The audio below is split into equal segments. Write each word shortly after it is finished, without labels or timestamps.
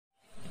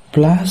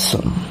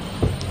Blossom.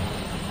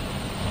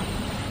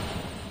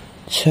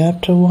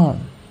 Chapter 1.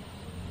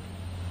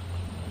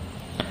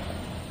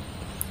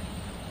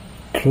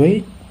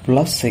 Great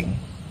blessing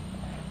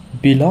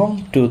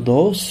belong to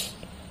those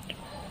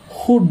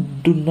who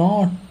do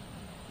not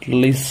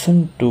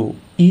listen to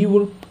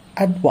evil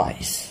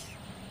advice,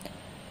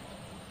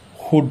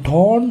 who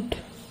don't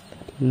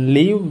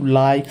live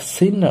like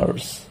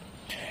sinners,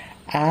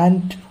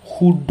 and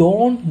who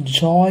don't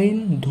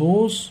join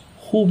those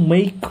who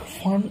make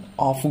fun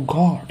of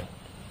God.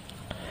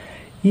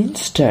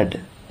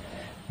 Instead,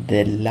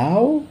 they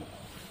love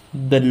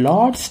the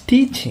Lord's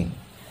teaching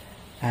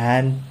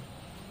and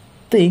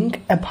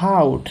think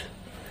about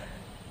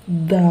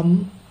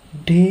them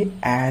day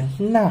and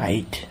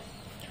night,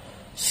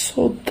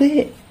 so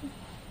they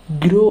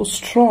grow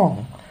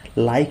strong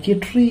like a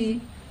tree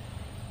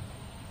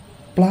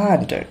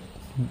planted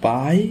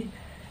by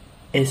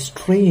a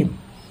stream,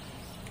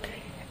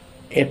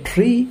 a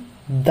tree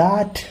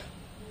that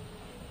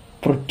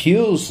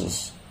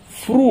produces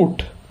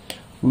fruit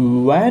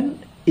when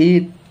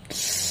it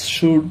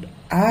should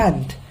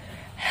and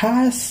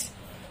has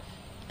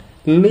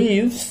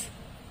leaves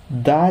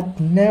that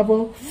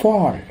never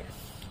fall.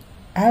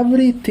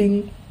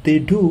 Everything they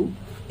do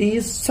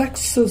is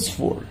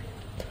successful,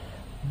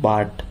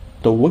 but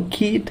the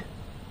wicked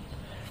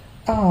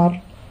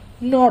are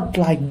not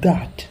like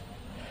that.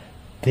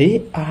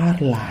 They are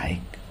like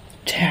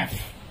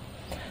chaff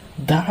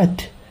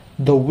that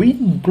the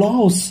wind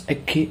blows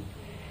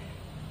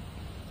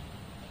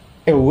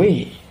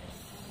away.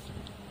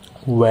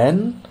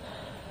 When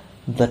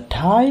the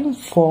time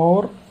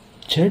for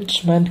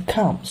judgment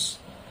comes,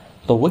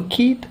 the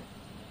wicked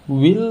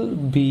will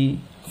be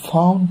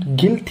found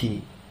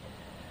guilty.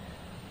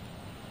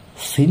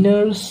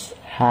 Sinners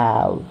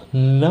have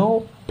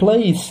no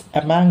place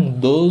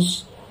among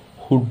those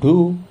who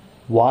do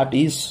what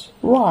is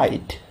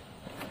right.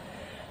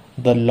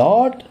 The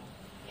Lord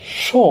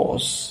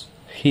shows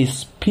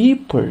His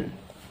people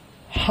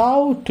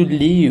how to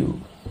live,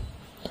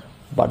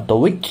 but the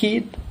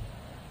wicked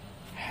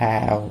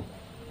have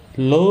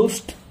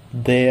lost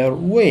their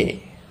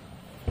way.